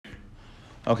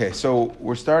Okay, so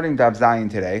we're starting Daf Zayin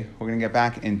today. We're going to get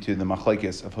back into the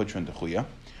machlekes of Hutra and Dechuya.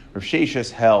 Rav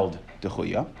Sheshes held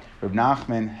Dechuya. Rav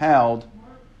Nachman held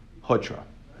Hutra.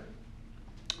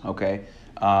 Okay.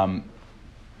 Now,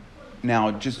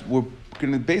 we're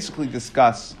going to basically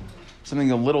discuss something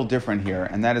a little different here,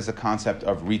 and that is the concept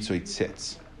of Ritzoi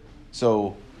Tzitz.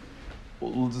 So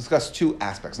we'll discuss two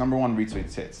aspects. Number one, Ritzoi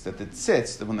Tzitz. That the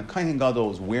tzitz, that when the Kohen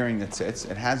Gadol is wearing the tzitz,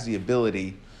 it has the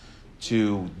ability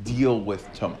to deal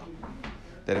with tumah.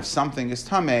 That if something is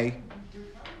tameh,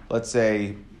 let's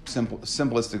say,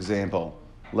 simplest example,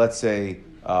 let's say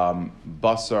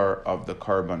basar of the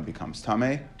carbon becomes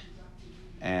tameh,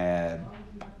 and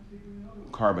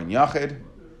carbon yachid,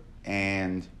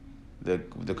 and the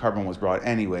carbon was brought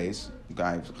anyways. The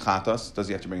guy chatas, does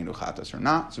he have to bring it to chatas or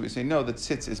not? So we say no, the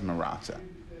tzitz is maratza.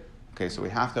 Okay, so we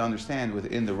have to understand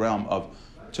within the realm of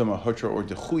tumah hutra or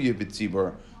dechuya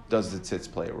b'tzibur, does the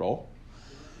tzitz play a role?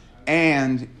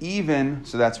 And even,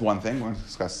 so that's one thing, we're going to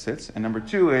discuss tzitz. And number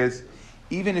two is,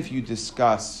 even if you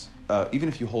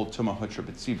hold tumah hutra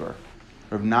b'tzibur,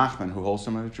 Rav Nachman, who holds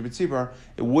tumah hutra b'tzibur,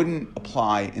 it wouldn't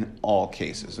apply in all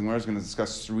cases. And we're going to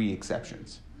discuss three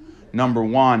exceptions. Number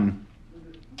one,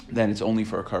 that it's only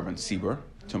for a carbon tzibur,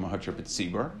 tumah hutra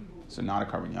b'tzibur, so not a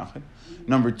carbon yachid.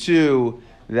 Number two,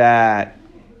 that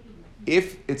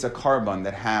if it's a carbon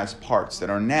that has parts that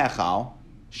are nechal,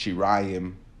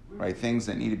 shirayim, right, things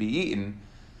that need to be eaten,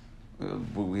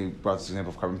 we brought this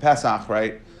example of carbon pesach,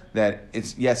 right, that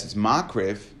it's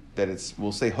makriv, that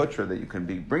we'll say hutra, that you can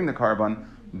bring the carbon,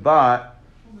 but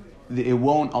it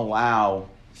won't allow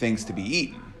things to be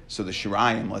eaten. So the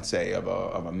shirayim, let's say, of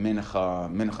a mincha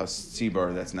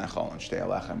tzibur that's nechal and shtei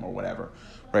alechem or whatever,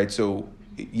 right? So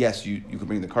yes, you could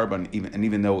bring the carbon,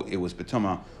 even though it was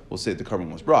betuma, we'll say that the carbon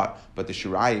was brought, but the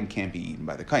shirayim can't be eaten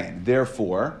by the kohen.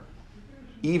 Therefore,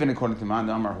 even according to Man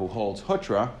Damar, who holds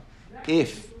hutra,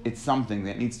 if it's something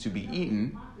that needs to be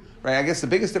eaten, right? I guess the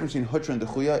biggest difference between hutra and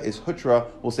dechuya is hutra,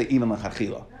 we'll say even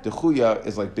l'chachila. Dechuya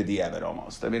is like b'diavad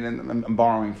almost. I mean, I'm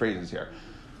borrowing phrases here.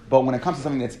 But when it comes to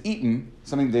something that's eaten,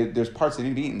 there's parts that need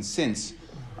to be eaten, since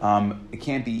it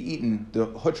can't be eaten, the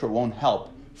hutra won't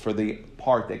help for the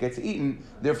part that gets eaten.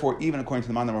 Therefore, even according to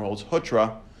the Man Damar who holds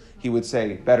hutra, he would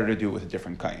say better to do it with a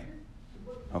different kain.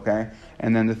 Okay?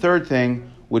 And then the third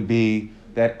thing would be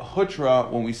that hutra,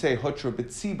 when we say hutra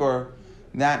b'tzibur,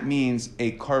 that means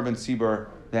a carbon tzibur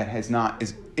that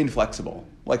is inflexible.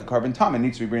 Like a carbon tam, it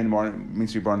needs to be brought in the morning,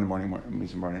 needs to be brought in the morning,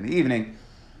 needs to be brought in the evening.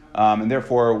 And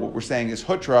therefore, what we're saying is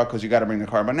hutra, because you got to bring the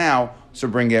carbon now, so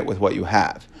bring it with what you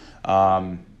have.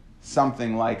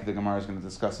 Something like the Gemara is going to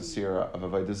discuss the sira of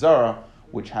Avodah Zarah,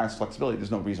 which has flexibility.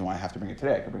 There's no reason why I have to bring it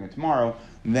today. I can bring it tomorrow.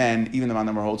 Then, even the Man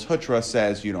Damar holds hutra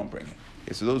says you don't bring it.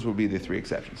 Okay, so those will be the three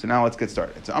exceptions. So now let's get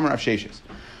started. It's Amar Rav Sheshes.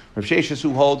 Rav Sheshes,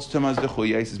 who holds tumah is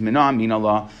dechuya, he says, Mina min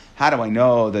Allah. How do I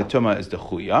know that tumah is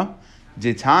dechuya?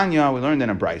 Ditanya, we learned in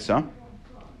a brisa.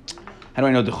 How do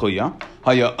I know dechuya?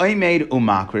 Haya oimed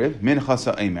umakriv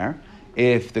minchasa omer.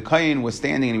 If the kohen was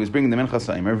standing and he was bringing the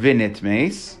minchasa omer,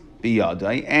 vinitmes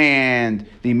biyadai, and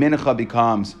the mincha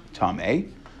becomes tameh.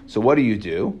 So what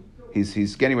do?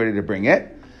 He's getting ready to bring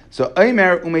it. So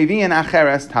omer umevian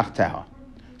acheres tachteha.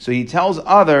 So he tells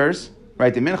others,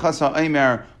 right, the minchas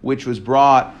ha'omer, which was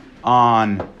brought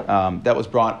on,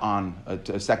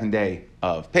 a second day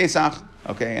of Pesach,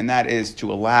 okay, and that is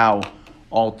to allow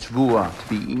all tvua to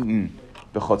be eaten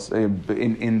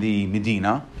in the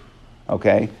Medina,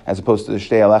 okay, as opposed to the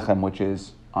shtei alechem, which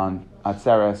is on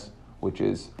atzeres, which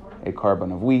is a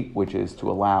carbon of wheat, which is to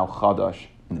allow chadash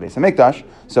in the Beis Hamikdash.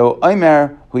 So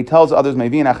omer, who he tells others,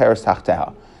 meivin acheres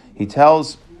tachteha.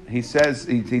 He says,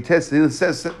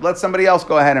 let somebody else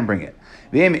go ahead and bring it.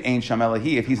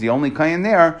 If he's the only kohen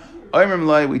there,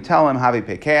 we tell him, have a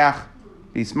pekeach,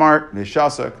 be smart,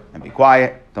 v'shasuk, and be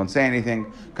quiet, don't say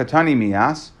anything. Katani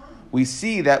miyas. We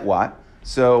see that what?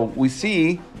 So we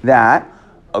see that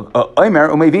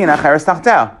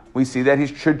we see that he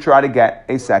should try to get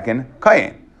a second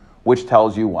kohen, which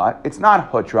tells you what? It's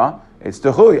not hutra, it's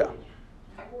dechuya.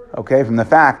 Okay, from the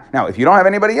fact, now if you don't have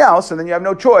anybody else, and then you have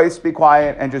no choice, be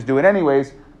quiet and just do it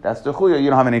anyways, that's dechuya, you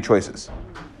don't have any choices.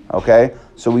 Okay,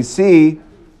 so we see,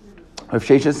 if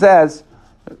Shesha says,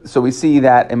 so we see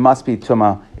that it must be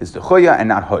tumah is dechuya and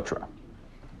not hutra.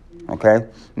 Okay,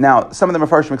 now some of the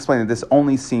Mefarshim explain that this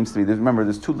only seems to be, remember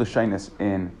there's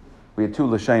we had two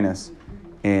lashonos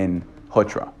in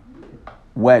hutra.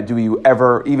 When do you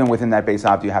ever, even within that base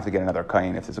ob, do you have to get another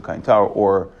kain if it's a kain tar,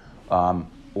 or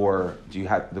do you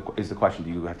have? Is the question, do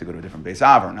you have to go to a different Beis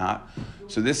Av or not?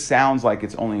 So this sounds like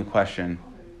it's only a question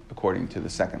according to the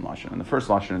second lashon. And the first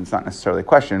lashon, it's not necessarily a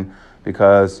question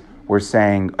because we're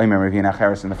saying Omer Ravina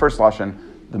Acheres in the first lashon.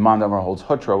 the Mandamar holds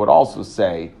Hutra would also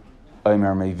say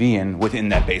Omer Mevian within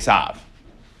that base Av.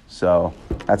 So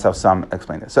that's how some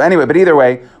explain it. So anyway, but either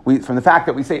way, from the fact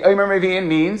that we say Omer Mevian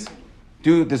means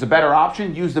there's a better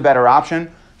option, use the better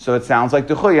option. So it sounds like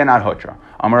Dechuya, not Hutra.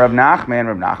 Amar Rav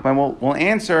Nachman will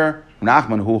answer, Rav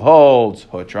Nachman who holds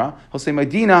Hutra, he'll say,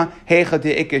 Medina, Heicha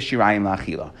de'ike shirayim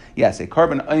la'achila. Yes, a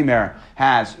carbon Omer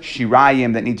has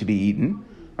shirayim that need to be eaten,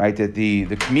 right? That the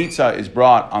kmitza is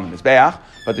brought on the Mizbeach,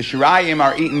 but the shirayim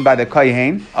are eaten by the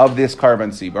kohen of this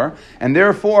carbon sibur, and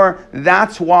therefore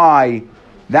that's why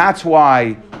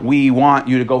we want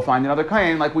you to go find another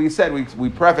kohen. Like we said, we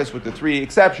preface with the three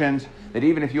exceptions, that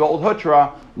even if you hold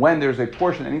Hutra, when there's a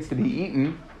portion that needs to be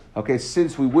eaten, okay,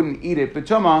 since we wouldn't eat it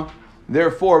B'tumah,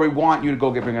 therefore we want you to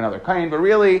go bring another kain. But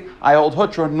really, I hold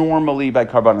Hutra normally by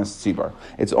Karbanas Tzibur.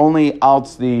 It's only out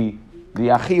the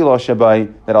Achila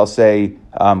Shabai that I'll say,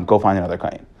 go find another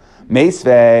kain.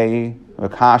 Meisvei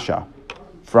Vakasha,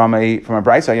 from a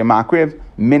Braisa, Yamakriv,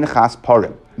 Minchas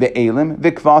Parim. The Elim,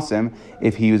 Vikvasim,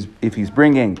 if he's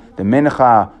bringing the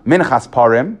Minchas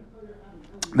Parim,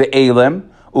 the Elim,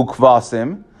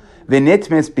 Ukvasim,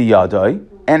 v'nitmis biyadoi,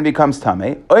 and becomes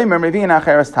tamei. Omer mevian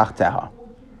acheres tachteha.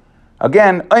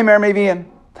 Again, omer mevian.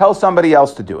 Tell somebody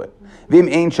else to do it. Vim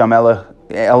ein sham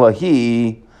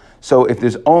elahi. So if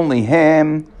there's only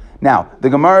him, now the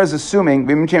Gemara is assuming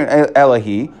vim sham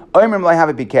elahi. Omer mlai have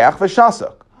it bikeach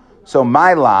v'shasuk. So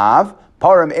my lav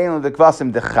param elim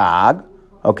v'kvasim dechag.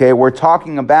 Okay, we're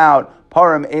talking about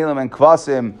param elim and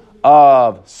kvasim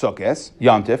of Sukkos,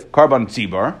 Yontif, Karban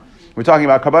Tzibur. We're talking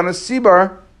about Karbanos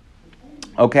Sibur,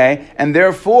 okay, and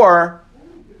therefore,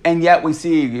 and yet we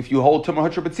see, if you hold Tumah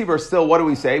Hutra B'Tzibur, still, what do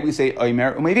we say? We say,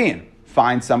 Omer Umevin,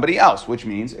 find somebody else, which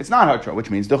means it's not Hutra, which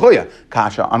means Dechuya,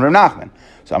 Kasha on Rav Nachman.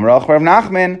 So Amar Rav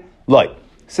Nachman, Loi,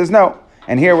 says no.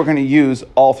 And here we're going to use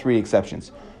all three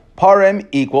exceptions. Parim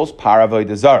equals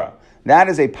Paravoida Zara. That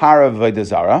is a Paravoida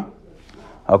Zara,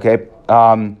 okay,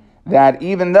 that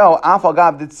even though Afal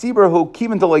Gav the Tzibur who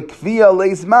Kivin to like Kviya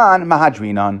Leizman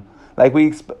Mahadrinan. Like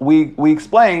we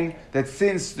explained that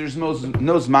since there's no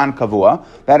Zman Kavua,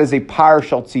 that is a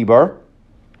partial tzibur.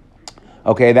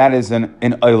 Okay, that is an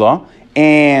Oila,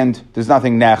 and there's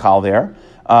nothing Nechal there,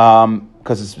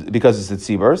 because it's the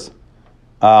tziburs.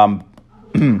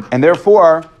 And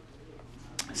therefore,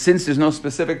 since there's no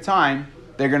specific time,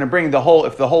 they're going to bring if the whole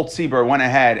tzibur went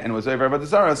ahead and was over by the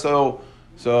Zara, so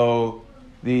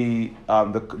the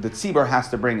tzibur has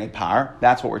to bring a par.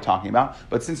 That's what we're talking about.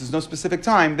 But since there's no specific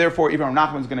time, therefore, even Rav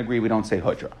Nachman is going to agree we don't say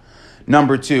Hudra.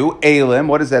 Number two, Elim.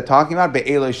 What is that talking about?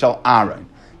 Be'eloi shel Aaron.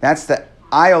 That's the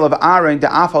Ayel of Aaron, the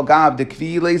Afal Gav, the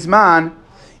Kvi Leizman,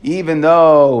 even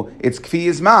though it's Kvi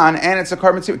Izman, and it's a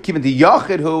carbon tzibur. Given the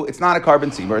Yachid, who, it's not a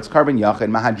carbon tzibur, it's carbon Yachid,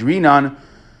 Mahadrinan.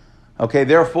 Okay,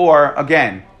 therefore,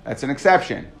 again, that's an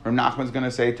exception. Rav Nachman is going to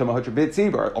say Tumah Hutra Bit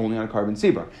Tzibur, only on a carbon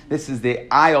tzibur. This is the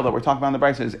aisle that we're talking about in the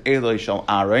Brisa, is Eloi Shel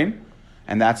Aaron,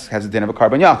 and that has a din of a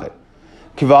carbon yachid.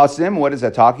 Kivasim, what is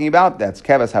that talking about? That's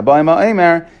Kevas Habayim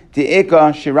Ha'omer,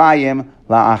 Di'ika Shirayim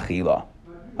La'achila.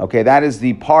 Okay, that is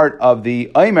the part of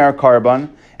the Omer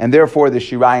carbon, and therefore the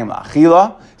Shirayim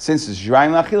La'achila. Since it's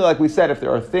Shirayim La'achila, like we said, if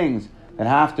there are things that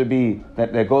have to be,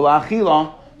 that go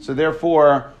La'achila, so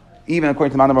therefore, even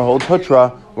according to Mandamar holds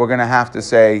Hutra, we're going to have to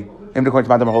say, even according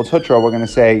to Mandamar holds Hutra, we're going to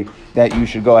say that you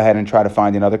should go ahead and try to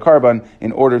find another carbon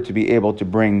in order to be able to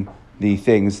bring the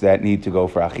things that need to go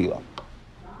for Achila.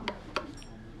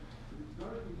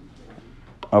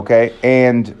 Okay,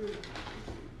 and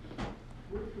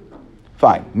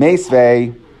fine.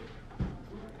 Meisvei.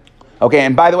 Okay,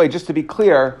 and by the way, just to be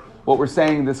clear, what we're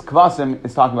saying, this Kvasim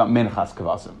is talking about Minchas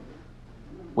Kvasim,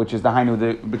 which is the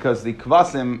Hainu, because the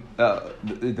Kvasim,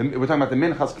 we're talking about the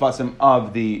Minchas Kvasim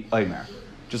of the Omer.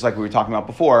 Just like we were talking about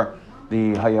before,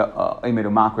 the Omer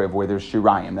Umakrev, where there's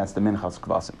Shirayim, that's the Minchas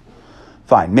Kvasim.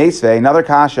 Fine. Meisvei, another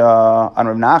kasha on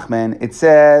Rav Nachman, it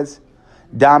says,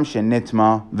 Dam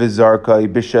Shenitma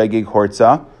Vizarkai B'Shegig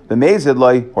Hortza, B'Mezid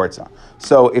Loi Hortza.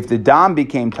 So if the Dam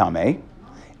became Tameh,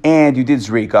 and you did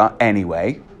Zrika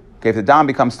anyway, okay, if the dam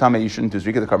becomes tamei, you shouldn't do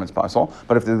zrika, the carbon's possible.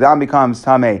 But if the dam becomes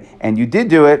tamei and you did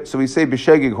do it, so we say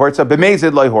b'shegig hortza,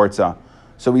 b'mezid loy hortza.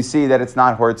 So we see that it's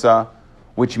not hortza,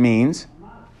 which means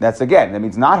that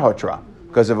means not hutra.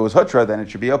 Because if it was hutra, then it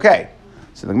should be okay.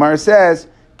 So the Gemara says,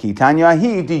 ki tanya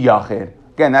hi di yachid.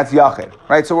 Again, that's yachid,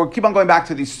 right? So we'll keep on going back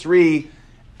to these three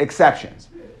exceptions.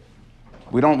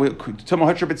 Tumah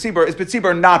hutra b'tzibur is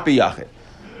b'tzibur, not b'yachid.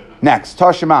 Next,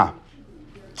 tashema.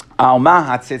 Alma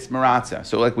hatzitz maratza.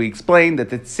 So like we explained that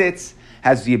the tzitz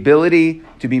has the ability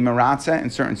to be maratza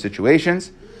in certain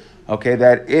situations. Okay,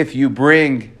 that if you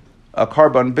bring a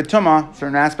carbon betuma,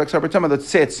 certain aspects of betuma, the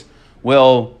tzitz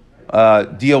will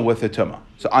deal with the tuma.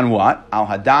 So on what? Al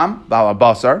hadam, bala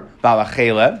basar, bala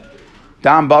chelev.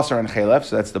 Dam, basar, and chelev.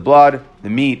 So that's the blood,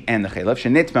 the meat, and the chelev.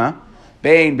 Shenitma,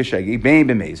 bein b'shegi, bein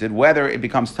b'mezid, whether it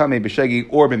becomes tamei b'shegi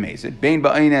or b'mezid. Bein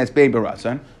ba'ines, bein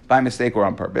b'ratzon, by mistake or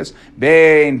on purpose.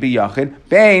 Bein b'yachid,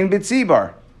 bein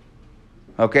b'tzibar.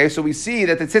 Okay, so we see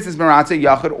that the tzitz is meratza,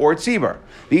 yachid, or tzibar.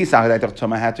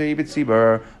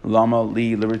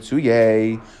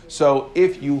 So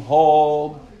if you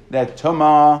hold that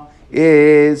tuma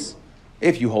is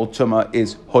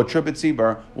hotra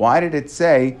b'tzibar, why did it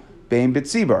say bein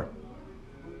b'tzibar?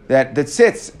 That the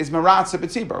tzitz is meratza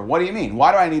b'tzibar. What do you mean?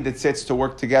 Why do I need the tzitz to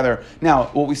work together? Now,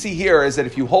 what we see here is that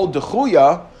if you hold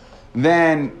dechuya,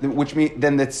 then the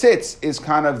tzitz is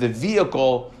kind of the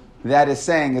vehicle that is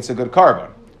saying it's a good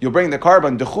carbon. You'll bring the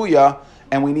carbon dechuya,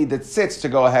 and we need the tzitz to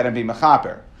go ahead and be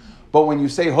mechaper. But when you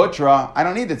say hutra, I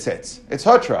don't need the tzitz. It's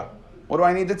hutra. What do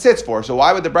I need the tzitz for? So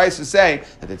why would the Brisa say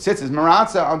that the tzitz is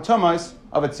meratza on tumas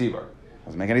of a tzibur?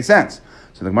 Doesn't make any sense.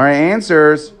 So the Gemara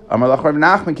answers, Amar lach Rav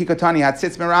Nachman kikatani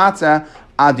hatzitz meratza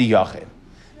adi yachid.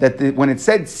 That when it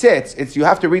said tzitz, it's you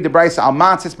have to read the Brisa al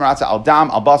ma tzitz meratza al dam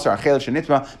al basar al chel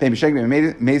shenitma bein b'sheg bein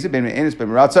mezid bein b'enis bein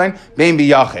meratzayin bein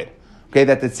b'yachid. Okay,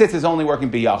 that the tzitz is only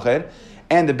working b'yachid.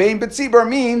 And the bein b'tzibur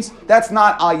means that's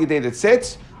not al yidei the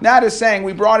tzitz. That is saying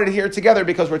we brought it here together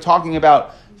because we're talking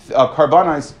about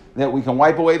karbanos that we can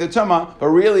wipe away the tumah, but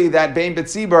really that bein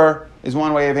b'tzibur is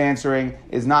one way of answering,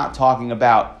 is not talking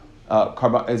about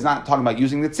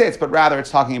using the tzitz, but rather it's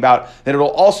talking about that it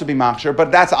will also be machshir, but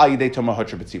that's al yidei tumah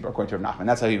hutra b'tzibur, according to Rav Nachman.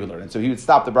 That's how he would learn it. So he would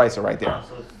stop the brisa right there.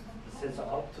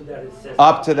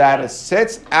 Up to that is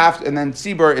sitz, after, and then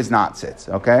tzibur is not sitz.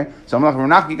 Okay? So I'm like, Rav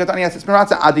Nachman kikatani hatzitz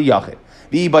meratza adi yachid.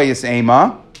 V'yibayis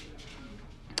ema,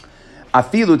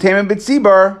 afilu temen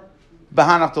b'tzibur,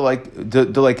 b'hanach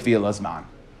delek kviya lazman.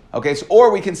 Okay, so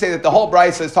or we can say that the whole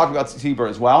brisa is talking about tzibur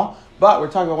as well, but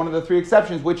we're talking about one of the three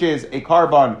exceptions, which is a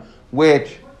carbon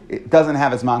which it doesn't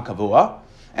have its man kavua.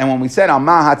 And when we said al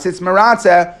ma hatzitz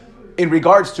meratza, in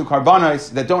regards to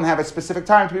karbanos that don't have a specific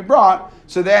time to be brought,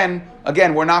 so then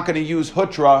again we're not going to use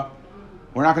hutra.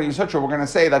 We're going to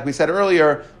say, like we said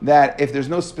earlier, that if there's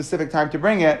no specific time to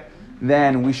bring it,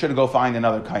 then we should go find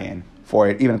another kayin for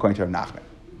it, even according to Rav Nachman.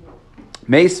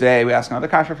 Meisvei, we ask another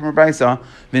kasha from Rabbeisa,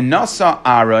 v'nasa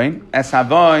aroin es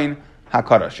havoin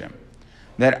hakarashim.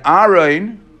 That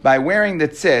aroin, by wearing the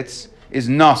tzitz, is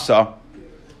nasa,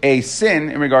 a sin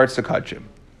in regards to kachim.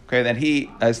 Okay, that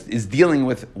he is dealing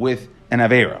with an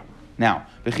avera. Now,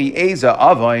 v'chi eza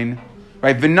avoin,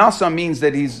 right? V'nasa means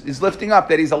that he's lifting up,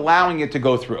 that he's allowing it to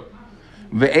go through.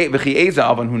 V'chi eza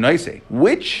avon hu noisei.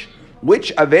 Which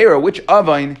avera, which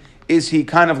avain is he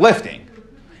kind of lifting?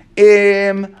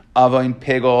 Im avain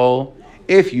pigol.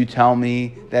 If you tell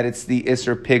me that it's the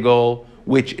iser pigol,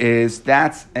 which is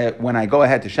that's when I go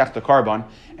ahead to shech the carbon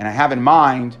and I have in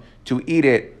mind to eat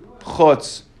it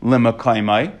chutz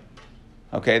limakaymai.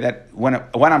 Okay, that when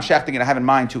I'm shechting it, I have in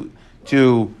mind to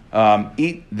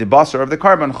eat the basar of the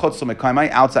carbon chutz limakaymai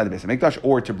outside the Beis Hamikdash,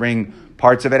 or to bring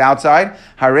parts of it outside.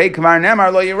 Harei kamar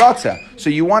nemar lo yiratza. So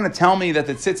you want to tell me that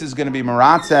the tzitz is going to be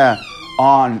maratza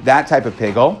on that type of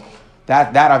pigol,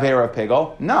 that avera of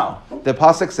pigol? No, the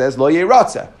pasuk says lo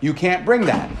yiratza. You can't bring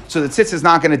that. So the tzitz is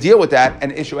not going to deal with that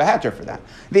and issue a heter for that.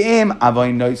 The im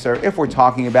avoin noiser. If we're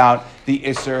talking about the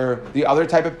iser, the other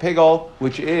type of pigol,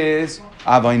 which is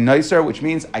avoin noiser, which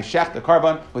means I shech the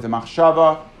carbon with a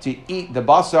machshava to eat the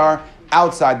basar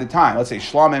outside the time. Let's say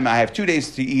shlamim, I have 2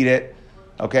 days to eat it.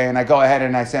 Okay, and I go ahead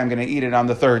and I say I'm going to eat it on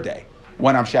the third day.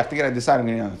 When I'm shechting it, I decide I'm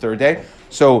going to eat it on the third day.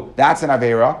 So that's an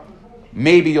avera.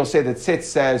 Maybe you'll say that tzitz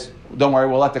says, don't worry,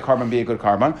 we'll let the carbon be a good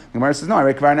carbon. The Gemara says, no,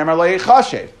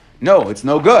 it's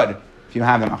no good if you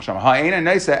have the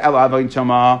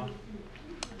machshava.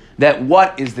 That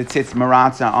what is the tzitz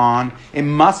maratza on? It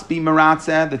must be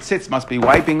maratza. The tzitz must be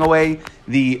wiping away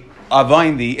the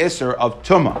avain, the iser of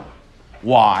tumah.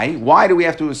 Why? Why do we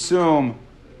have to assume,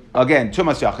 again,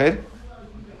 tumas yachid,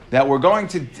 that we're going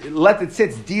to let the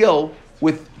tzitz deal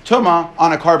with tumah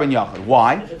on a carbon yachid?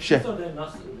 Why?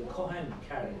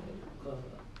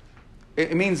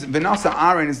 It means v'nasa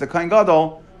aaron is the kohen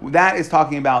gadol. That is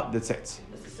talking about the tzitz.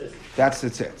 That's the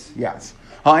tzitz. Yes.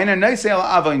 Must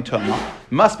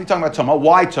be talking about tumah.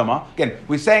 Why tumah? Again,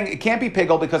 we're saying it can't be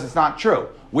pigel because it's not true.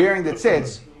 Wearing the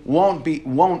tzitz won't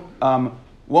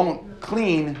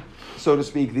clean, so to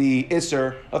speak, the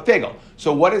isser of pigel.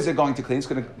 So what is it going to clean? It's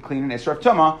going to clean an isser of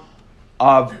tumah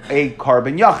of a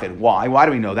carbon yachid. Why? Why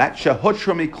do we know that?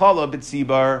 Shehutra miklala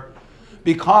b'tzibar.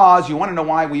 Because you want to know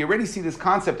why? We already see this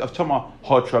concept of tumah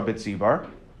hotra b'tzibar.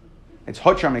 It's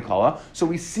hotra miklala. So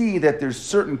we see that there's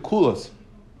certain kulas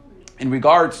in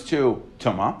regards to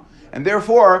tumah, And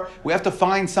therefore, we have to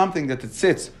find something that the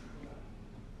tzitz,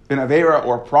 an avera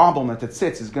or problem that the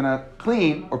tzitz is going to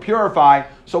clean or purify.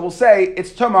 So we'll say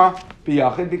it's tuma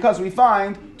biyachid because we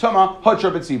find tuma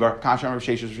hutcher b'tzibar. Kasha Rav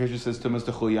Sheshes says tuma's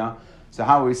dechuya. So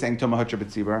how are we saying tuma hutcher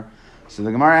b'tzibar? So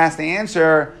the Gemara has to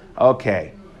answer,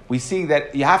 okay, we see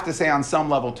that you have to say on some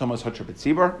level tuma's hutcher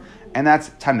b'tzibar, and that's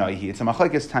tanoihi. It's a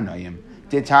machlekes tanoim.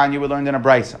 Did Tanya we learned in a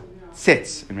brisa.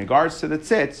 Tzitz. In regards to the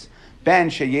tzitz, ben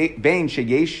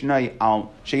sheyeshnai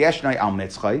al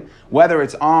mitzchay, whether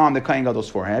it's on the Kohen Gadol's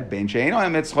forehead, ben sheyeshnai al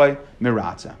mitzchay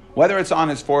miratza. Whether it's on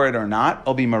his forehead or not,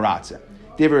 it'll be miratza.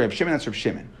 Divrei Reb Shimon, that's Reb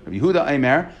Shimon. Reb Yehuda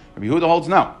Eimer, Reb Yehuda holds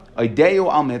no.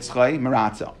 Oideu al mitzchay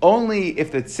miratza. Only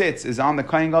if the tzitz is on the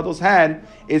Kohen Gadol's head,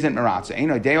 isn't miratza. Ein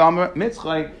oideu al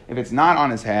mitzchay, if it's not on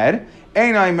his head,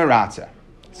 ein miratza.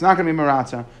 It's not going to be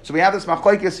miratza. So we have this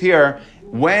machlokes here.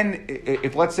 When,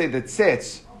 if let's say the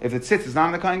tzitz, if the tzitz is not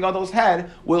on the Kohen Gadol's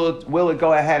head, will it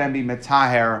go ahead and be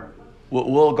metaher?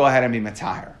 Will go ahead and be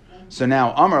metaher? So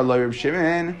now, Amar lo Reb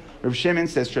Shimon. Reb Shimon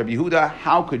says to Reb Yehuda,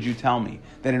 how could you tell me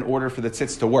that in order for the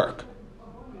tzitz to work,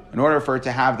 in order for it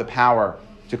to have the power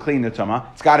to clean the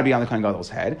tumah, it's got to be on the Kohen Gadol's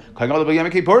head. Kohen Gadol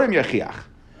b'Yom Kippurim yachiach.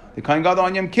 The Kohen Gadol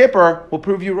on Yom Kippur will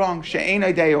prove you wrong. She'ein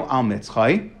oideu al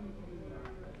mitzchay.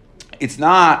 It's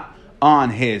not on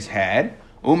his head.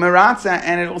 Umeratza,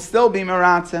 and it will still be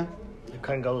meratza. The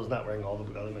Kohen Gadol is not wearing all the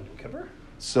begadim in Yom Kippur?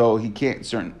 So he can't,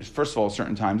 first of all,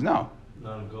 certain times, no.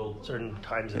 Non-gold. Certain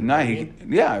times. No, he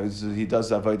does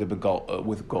avodah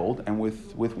with gold and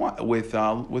with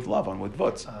lavan, with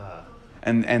vutz.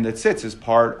 And the tzitz is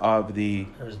part of the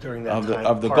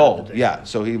of the gold.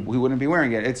 So he wouldn't be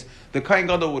wearing it. It's the Kohen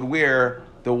Gadol would wear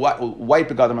the white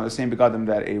begadim on the same begadim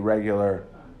that a regular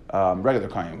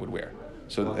Kohen would wear.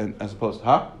 So as opposed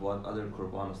to what other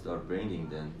korbanos are bringing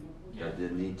then? That they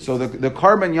need to so the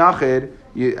karban yachid,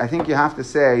 I think you have to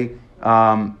say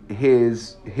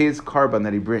his karban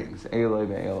that he brings eloi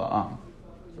ve'ela'am.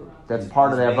 That's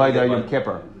part of the avodah Yom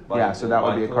Kippur. Yeah, so that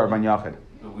would be a karban yachid.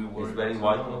 He's wearing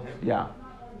white clothes? Yeah.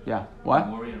 What?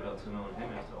 We're worried about Tuma on him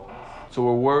after all this. So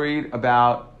we're worried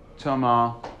about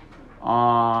Tuma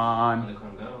on the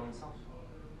Kohen Gadol himself?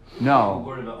 No.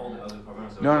 We're worried about all the other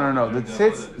korbanos. No. The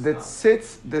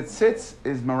tzitz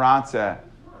is maratza.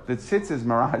 The tzitz is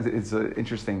maratza. It's an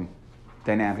interesting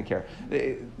dynamic here.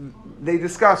 They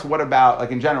discuss what about,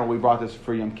 like in general, we brought this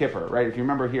for Yom Kippur, right? If you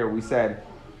remember here, we said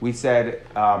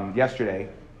yesterday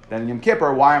that in Yom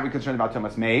Kippur, why aren't we concerned about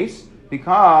Tumas Meis?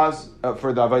 Because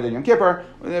for the Avodah Yom Kippur,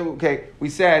 okay, we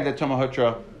said that Toma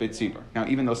Hutra B'tzibur. Now,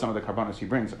 even though some of the karbanos he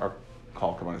brings are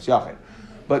called karbanos Yachid,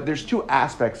 but there's two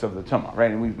aspects of the Tuma,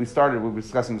 right? And we were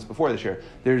discussing this before this year.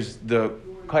 There's the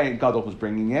Kohen Gadol who's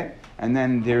bringing it, and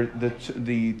then the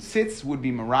tzitz would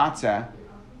be maratza.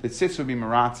 The tzitz would be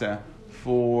maratza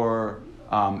for,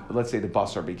 let's say the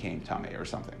basar became tameh or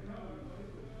something.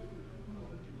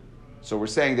 So we're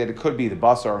saying that it could be the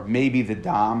basar, maybe the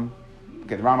dam.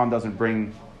 Okay, the Rambam doesn't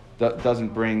bring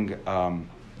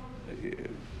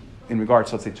in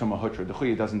regards to, let's say, Tumah Hutra. The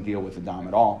Chuya doesn't deal with the dam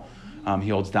at all. He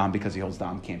holds dam because he holds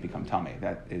dam can't become tameh.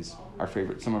 That is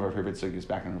some of our favorite sugyas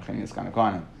back in Rechinias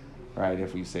Kanakanim, right?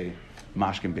 If we say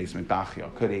mashkin basement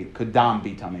bachio, could dam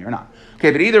be tameh or not?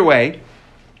 Okay, but either way,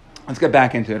 let's get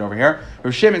back into it over here.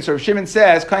 Rav Shimon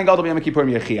says, Kohen Gadol b'Yom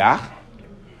Kippurim yechiach.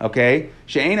 Okay,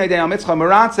 she'ein oidei al mitzcha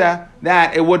maratza,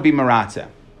 that it would be maratza.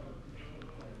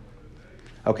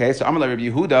 Okay, so Amar Rabbi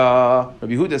Yehuda.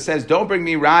 Rabbi Yehuda says, don't bring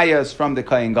me rayas from the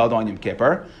Kohen Gadol on Yom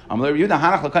Kippur. Amar Rabbi Yehuda,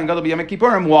 hanach l'Kohen Gadol b'Yom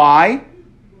Kippurim. Why?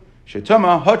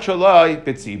 She'tuma hutraloi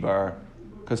b'tzibar.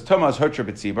 Because tuma is hutra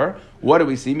b'tzibar. What do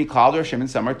we see? Mikal Rav Shimon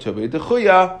Samar tuba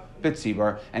dechuya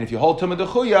b'tzibar. And if you hold tuma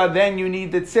dechuya, then you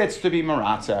need the tzitz to be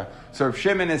maratza. So Rav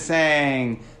Shimon is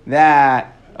saying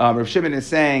that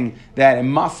it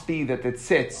must be that the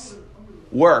tzitz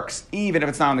works even if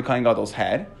it's not on the Kohen Gadol's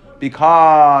head,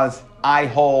 because I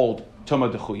hold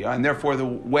Tumah Dechuya, and therefore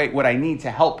what I need to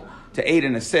help, to aid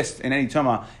and assist in any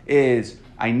Tumah is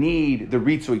I need the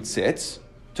Ritzui Tzitz,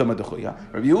 Tumah Dechuya.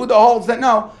 Rabbi Yehuda holds that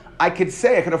no, I could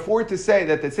afford to say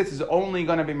that the Tzitz is only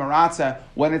going to be Maratza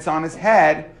when it's on his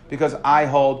head, because I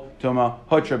hold Tumah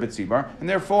Hutra B'Tzibar, and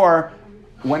therefore,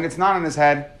 when it's not on his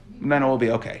head, then it will be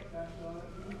okay.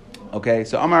 Okay,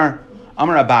 so Amar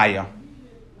Abaya.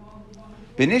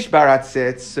 Binish Barat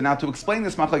Tzitz. So now to explain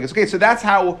this machlekes, okay, so that's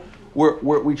how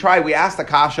we asked the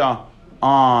kasha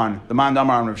on the man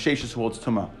damar on Rav Sheshes who holds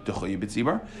Tumah Dechuya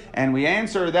B'Tzibar, and we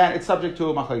answer that it's subject to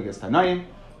machlekes Tanaim.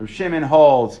 Rav Shimon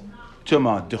holds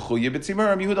Tumah Dechuya B'Tzibar,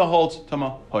 Rav Yehuda holds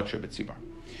Tumah Hutra B'Tzibar.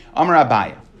 Amar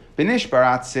Abaya. Binish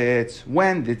Barat Tzitz,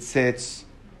 when the tzitz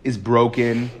is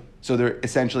broken, so there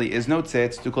essentially is no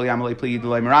tzitz, to kol yamalei pli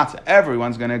delay maratza.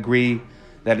 Everyone's going to agree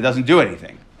that it doesn't do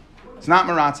anything. It's not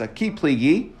maratza. Ki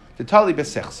pligi, the tali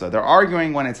besichsa. They're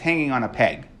arguing when it's hanging on a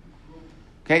peg.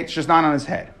 Okay, it's just not on his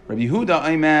head. Rabbi Yehuda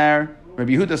Omer,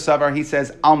 Rabbi Yehuda Savar, he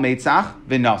says, al meitzach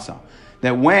v'nasa.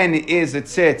 That when is it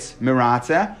sits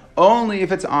maratza? Only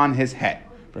if it's on his head.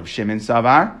 Rabbi Shimon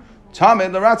Savar,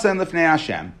 tamid l'ratza and l'fnei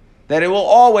Hashem. That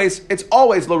it's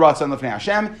always l'ratza and l'fnei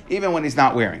Hashem, even when he's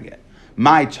not wearing it.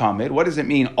 My tamid, what does it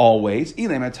mean always?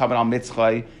 Ilema tamid al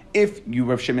mitzchay. If you,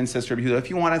 Rav Shimon says to Rabbi Yehuda, if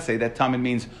you want to say that tamid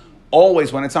means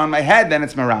always when it's on my head, then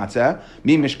it's maratza.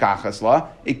 Mi mishkachas la.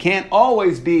 It can't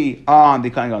always be on the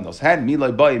kohen gadol's head. Mi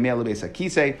loy boy me lebeis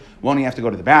hakisei. Won't he have to go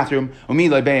to the bathroom? Umi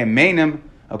loy bey meinim.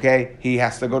 Okay, he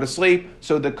has to go to sleep.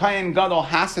 So the kohen gadol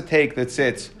has to take the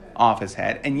tzitz off his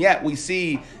head, and yet we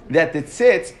see that the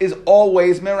tzitz is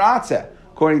always maratza,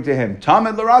 according to him.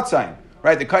 Tamid l'ratzayin.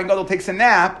 Right, the kohen gadol takes a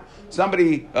nap.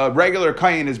 Somebody, a regular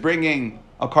kohen, is bringing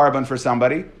a carbon for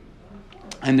somebody,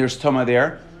 and there's tuma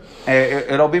there.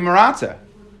 It'll be maratza.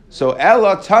 So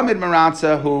Ella tamid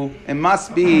maratza, who it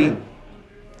must be.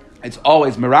 It's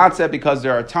always maratza because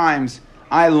there are times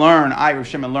I Rav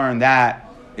Shimon learned that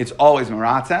it's always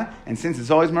maratza, and since it's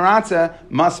always maratza,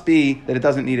 must be that it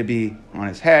doesn't need to be on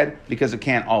his head because it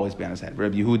can't always be on his head.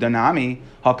 Rabbi Yehuda Nami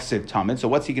haksiv tamid. So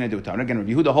what's he going to do with tamid? Again,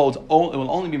 Rabbi Yehuda holds it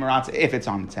will only be maratza if it's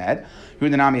on its head.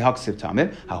 Yehuda Nami haksiv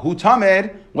tamid. Hahu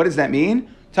tamid. What does that mean?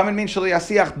 Tamid means shali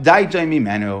asiach daijay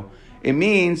mimenu. It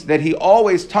means that he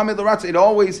always tamid l'ratza.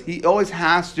 He always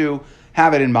has to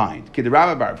have it in mind. Kid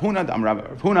Rabbi Bar Huna, Dam Rabbi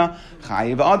Bar Huna,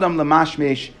 chayiv adam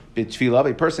lemashmish b'tfilah.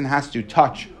 A person has to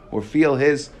touch or feel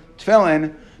his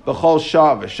tefillin b'chol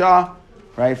shah v'shah,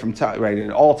 right at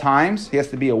all times. He has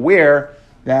to be aware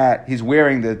that he's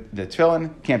wearing the tefillin.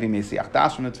 Can't be mesiach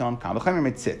das from the tefillin. Kam v'chemer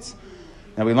mitzitz.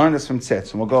 Now we learned this from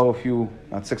tzitz, and we'll go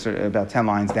about 10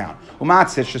 lines down.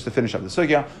 Umatzitz, just to finish up the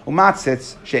sugya.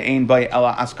 Umatzitz she'ein by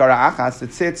ela askara achas. The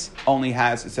tzitz only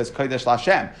has, it says kodesh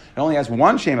l'Hashem. It only has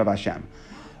one shem of Hashem.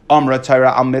 Amra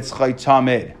Torah al mitzchay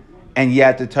tamid. And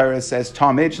yet the Torah says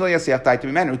tamid shlo yasiach dai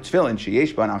t'mimenu tefillin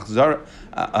sheyesh ban achzar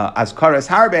askaras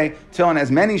harbe. Tefillin has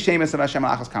many shemes of Hashem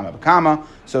al achas kama v'kama.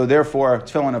 So therefore,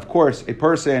 tefillin, of course, a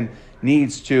person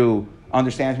needs to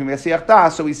understands Mesiach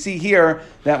Das. So we see here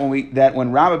that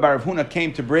when Rabbi Bar Huna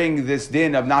came to bring this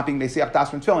din of not being Mesiach Das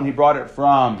from tefillin, he brought it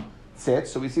from tzitz.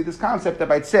 So we see this concept that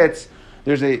by tzitz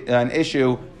there's an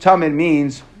issue. Tamid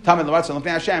means Tamid l'ratza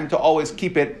l'fnei Hashem, to always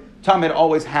keep it. Tamid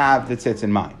always have the tzitz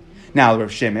in mind. Now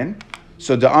Rav Shimon,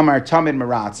 so the Amar Tamid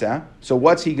Maratza. So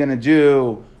what's he going to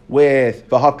do with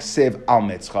v'haksiv al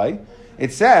mitzchay?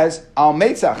 It says al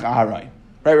meitzach aharay.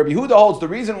 Right, Rabbi Yehuda holds the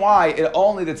reason why the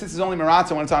tzitz is only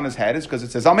maratza when it's on his head is because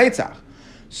it says al meitzach.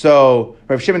 So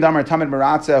Rav Shimon Damar Tamid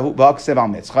Maratza v'haksiv al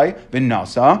mitzchay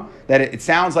v'nasa, that it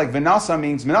sounds like v'nasa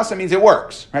means it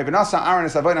works. Right, v'nasa Aaron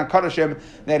is avodah kadashim,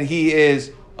 that he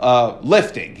is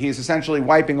lifting. He is essentially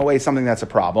wiping away something that's a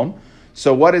problem.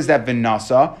 So what is that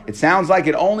v'nasa? It sounds like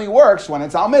it only works when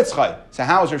it's al mitzchay. So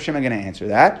how is Rav Shimon going to answer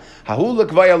that? Hahu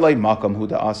l'kvaya loy makam hu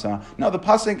da'asa. No, the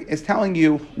pasuk is telling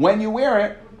you when you wear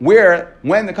it,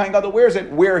 when the kohen gadol wears it,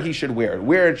 where he should wear it,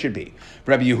 where it should be.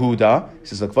 Rabbi Yehuda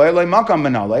says,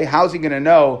 how's he going to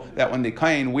know that when the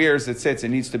kohen wears the tzitz,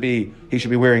 he should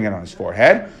be wearing it on his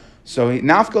forehead? So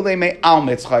nafkale me al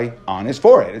mitzchay, on his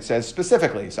forehead. It says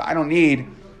specifically. So I don't need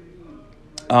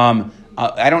al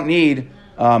mitzchay,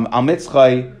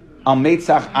 al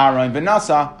meitzach aron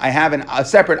v'nasa. I have a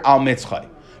separate al mitzchay.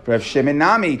 Rav Shimon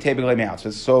nami tebele me'al.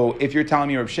 So if you're telling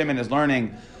me Rav Shimon is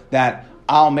learning that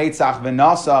al meitzach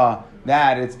v'nasa,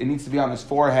 that it needs to be on his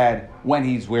forehead when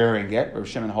he's wearing it. Rav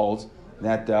Shimon holds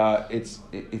that it's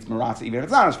maratza even if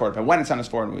it's not on his forehead, but when it's on his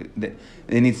forehead,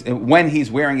 when he's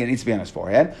wearing it, it needs to be on his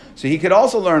forehead. So he could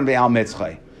also learn ve'al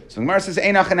mitzchay. So the Gemara says,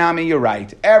 Einach hanami, you're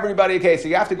right. Everybody, okay, so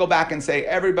you have to go back and say,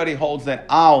 everybody holds that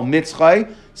al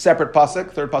mitzchay, separate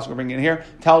pasuk, third pasuk we're bringing in here,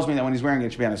 tells me that when he's wearing it,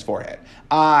 it should be on his forehead.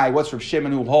 What's Rav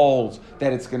Shimon who holds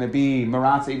that it's going to be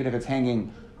maratza even if it's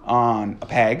hanging on a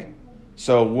peg?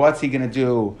 So what's he going to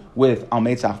do with al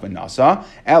meitzach v'nasa?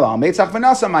 El al meitzach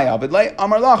v'nasa ma'yavid le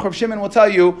amar lach. Rav Shimon will tell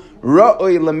you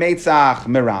ra'oi lemeitzach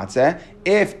meratzeh.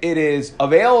 If it is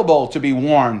available to be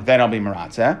worn, then it'll be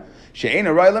meratzeh.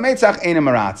 She'eina ra'oi lemeitzach eina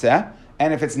meratzeh.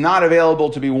 And if it's not available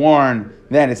to be worn,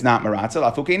 then it's not meratzeh.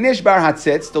 Lafukei nishbar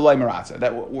hatzitz deloy meratzeh.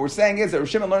 That what we're saying is that Rav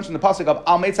Shimon learns from the pasuk of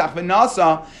al meitzach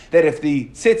v'nasa that if the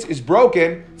tzitz is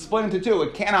broken, split into two,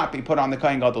 it cannot be put on the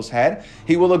kohen gadol's head.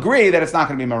 He will agree that it's not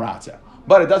going to be meratzeh.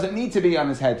 But it doesn't need to be on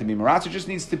his head to be maratza. It just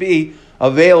needs to be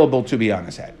available to be on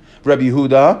his head. Rabbi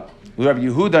Yehuda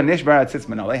nishbar tzitz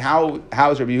manole. How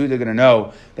is Rabbi Yehuda going to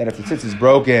know that if the tzitz is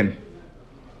broken,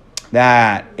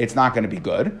 that it's not going to be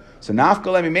good? So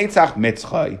nafkalemi meitzach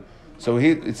mitzchay. So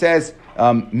it says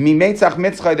Mi Meitzach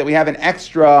Mitzchai, that we have an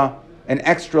extra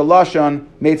lashon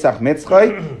Meitzach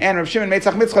Mitzchai, and Rav Shimon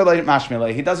Meitzach Mitzchai like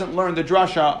Mashmilei. He doesn't learn the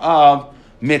drasha of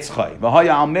Mitzchai. V'haya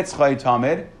al Mitzchai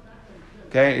Tamid.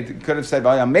 Okay, it could have said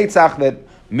V'haya Meitzach, that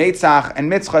Meitzach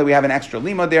and Mitzchai, we have an extra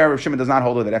limud there. Rav Shimon does not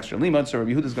hold with that extra limud, so Rav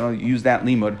Yehuda is going to use that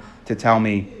limud to tell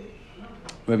me.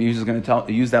 Rav Yehuda is going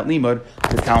to use that limud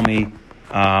to tell me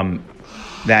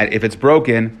that if it's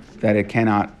broken, that it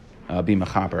cannot be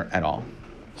mechaper at all.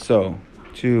 So,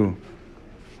 to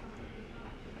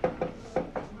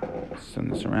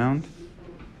send this around.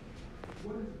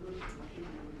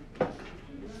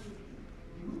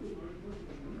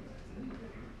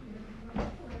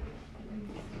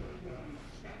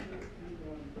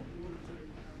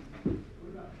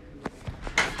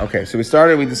 Okay, so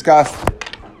we discussed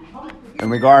in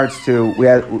regards to, we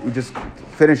just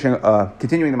finishing,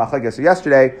 continuing the machlekes. So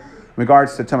yesterday, in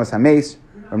regards to Tumas HaMeis,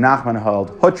 Rav Nachman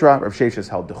held Hutra, Rav Sheshes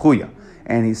held Dechuya.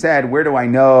 And he said, where do I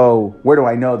know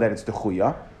that it's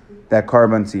Dechuya, that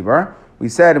Karban Tzibur? We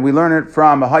said, we learn it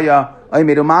from Haya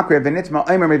Aymedu Makre V'nitma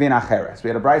Aymer Mevin Acheres. We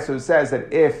had a brayso who says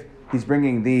that if he's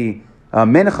bringing the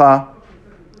mincha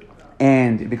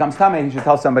and it becomes tamei, he should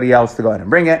tell somebody else to go ahead and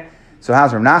bring it. So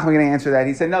how's Rav Nachman going to answer that?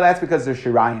 He said, no, that's because there's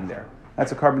shirayim there.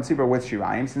 That's a Karban Tzibur with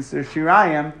shirayim. Since there's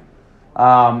shirayim,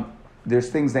 there's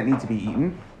things that need to be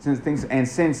eaten. Since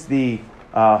the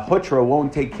hutra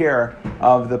won't take care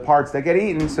of the parts that get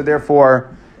eaten, so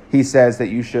therefore he says that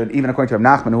you should, even according to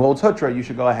Rav Nachman, who holds hutra, you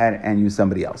should go ahead and use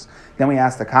somebody else. Then we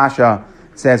asked the kasha,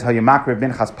 it says, Hayamakrev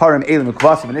bin chasparim elim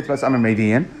ukvasim v'nitvas amim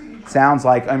revian. Sounds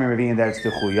like amim revian that it's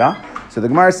dechuya. So the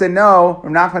Gemara said, no.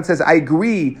 Rav Nachman says, I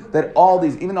agree that all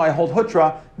these, even though I hold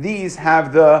hutra, these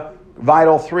have the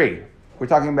vital three. We're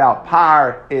talking about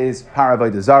par is par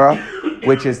avodah zara,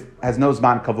 which has no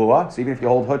zman kavua. So even if you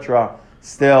hold hutra,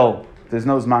 still there's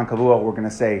no zman kavua. We're going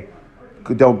to say,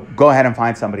 don't go ahead and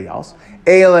find somebody else.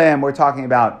 Elim, we're talking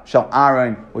about shel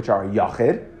aron, which are a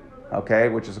yachid, okay,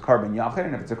 which is a Karban yachid.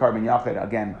 And if it's a Karban yachid,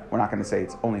 again, we're not going to say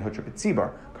it's only hutra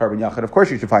b'tzibar. Karban yachid, of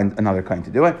course, you should find another kind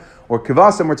to do it. Or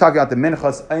kivasim, we're talking about the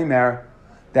minchas aimer,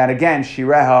 that again,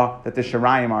 shireha, that the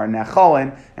shirayim are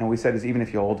necholin, and we said is even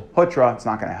if you hold hutra, it's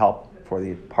not going to help for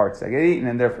the parts that get eaten,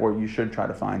 and therefore you should try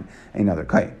to find another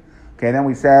kain. Okay, then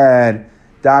we said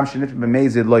dam shenit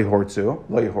b'mezid loy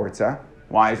hortza.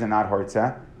 Why is it not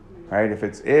hortza? Right?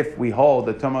 If we hold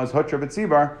the tumah is hutra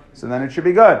b'tzibar, so then it should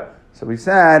be good. So we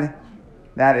said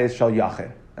that is shal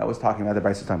yachid. That was talking about the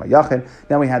brisa talking about yachid.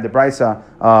 Then we had the brisa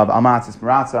of amatzis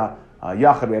maratza,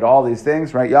 yachid. We had all these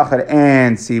things, right? Yachid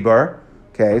and tzibur.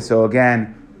 Okay, so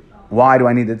again, why do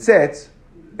I need the tzitz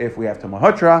if we have tumah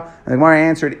hutra? And the Gemara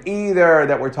answered either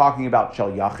that we're talking about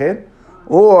shal yachid,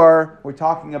 or we're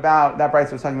talking about, that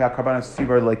brisa was talking about karbanos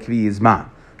tzibur lekvi yizman.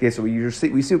 Okay, so we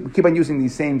keep on using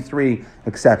these same three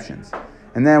exceptions.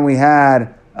 And then we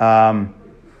had the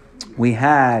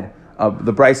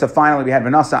brisa, finally we had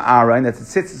Vanasa Aaron, that's the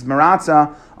tzitzis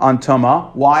maratza on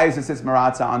Tumah. Why is the tzitzis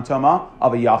maratza on Tumah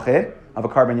of a yachid, of a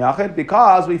Karban yachid?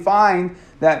 Because we find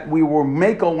that we were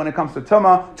makel when it comes to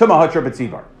Tumah hutra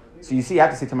b'tzibar. So you see, you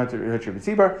have to say Tumah hutra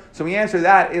b'tzibar. So we answer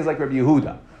that is like Rabbi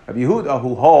Yehuda. Rabbi Yehuda,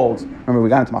 who holds, remember we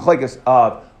got into machlekes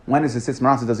of when is the tzitz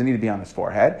maratza, doesn't need to be on his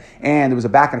forehead. And there was a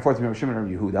back and forth between Rabbi Shimon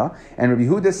and Rabbi Yehuda. And Rabbi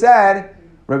Yehuda said,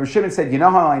 Rabbi Shimon said, you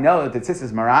know how I know that the tzitz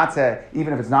is maratza,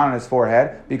 even if it's not on his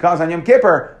forehead? Because on Yom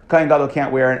Kippur, Kohen Gadol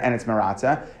can't wear it, and it's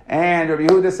maratza. And Rabbi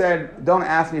Yehuda said, don't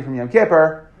ask me from Yom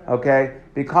Kippur, okay,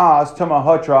 because Tumah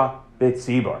Hutra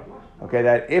B'tzibur. Okay,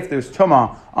 that if there's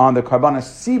Tumah on the Karbanos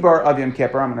Tzibur of Yom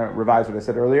Kippur, I'm going to revise what I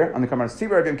said earlier, on the Karbanos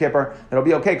Tzibur of Yom Kippur, that'll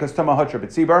be okay, because Tumah Hutra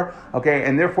B'tzibur, okay,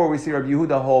 and therefore we see Rabbi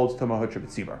Yehuda holds Tumah Hutra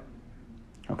B'tzibur.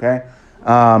 Okay,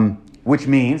 which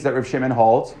means that Rav Shimon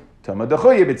holds Tumah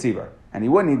Dechuya B'tzibur. And he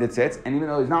wouldn't need the tzitz, and even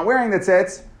though he's not wearing the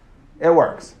tzitz, it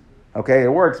works. Okay, it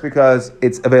works because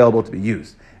it's available to be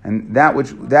used. And that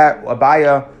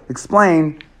Abaya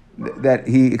explained, that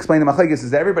he explained the machlekes,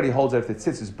 is that everybody holds that if the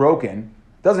tzitz is broken,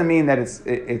 doesn't mean that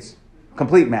it's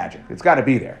complete magic. It's got to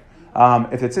be there.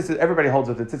 If the tzitz, everybody holds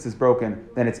that the tzitz is broken,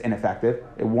 then it's ineffective.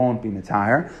 It won't be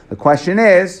mitahar. The question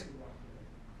is,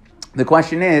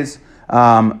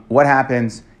 what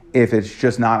happens if it's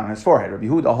just not on his forehead? Rabbi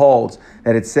Yehuda holds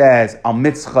that it says al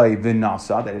mitzchai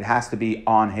v'nasa, that it has to be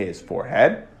on his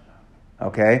forehead.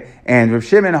 Okay, and Rav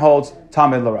Shimon holds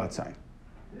tamid l'ratzayin.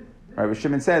 Right, Rav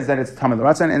Shimon says that it's tamid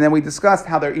l'ratzayin, and then we discussed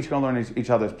how they're each going to learn each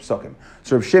other's psukim.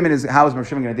 So how is Rav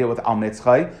Shimon going to deal with al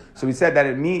mitzchai? So we said that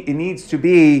it needs to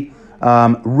be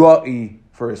ra'i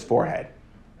for his forehead.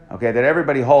 Okay, that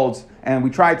everybody holds, and we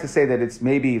tried to say that it's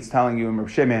telling you in Rav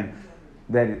Shimon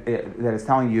that it's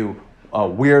telling you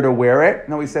where to wear it.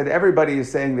 No, we said everybody is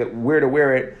saying that where to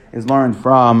wear it is learned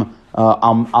from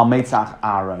al metzach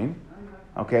aron.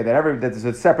 Okay, that there's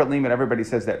a separate limit. Everybody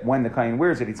says that when the kohen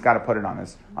wears it, he's got to put it on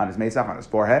his metzach, on his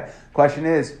forehead. Question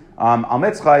is, al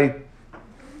metzchai,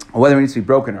 whether it needs to be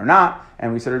broken or not.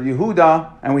 And we said Rabbi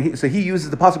Yehuda, so he uses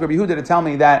the pasuk of Rabbi Yehuda to tell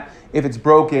me that if it's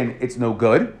broken, it's no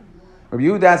good. Rabbi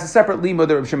Yehuda has a separate limud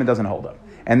that Rabbi Shimon doesn't hold up.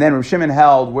 And then Rabbi Shimon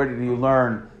held, where did he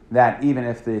learn that even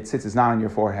if the tzitz is not on your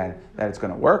forehead, that it's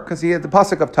going to work? Because he had the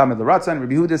pasuk of Tamid L'Ratzon.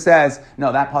 Rabbi Yehuda says,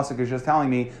 no, that pasuk is just telling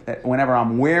me that whenever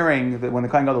I'm wearing, when the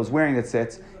kohen gadol is wearing the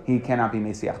tzitz, he cannot be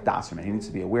mesiach das from it. He needs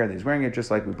to be aware that he's wearing it,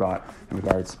 just like we brought in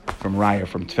regards from Raya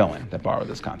from Tefillin that borrowed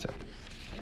this concept.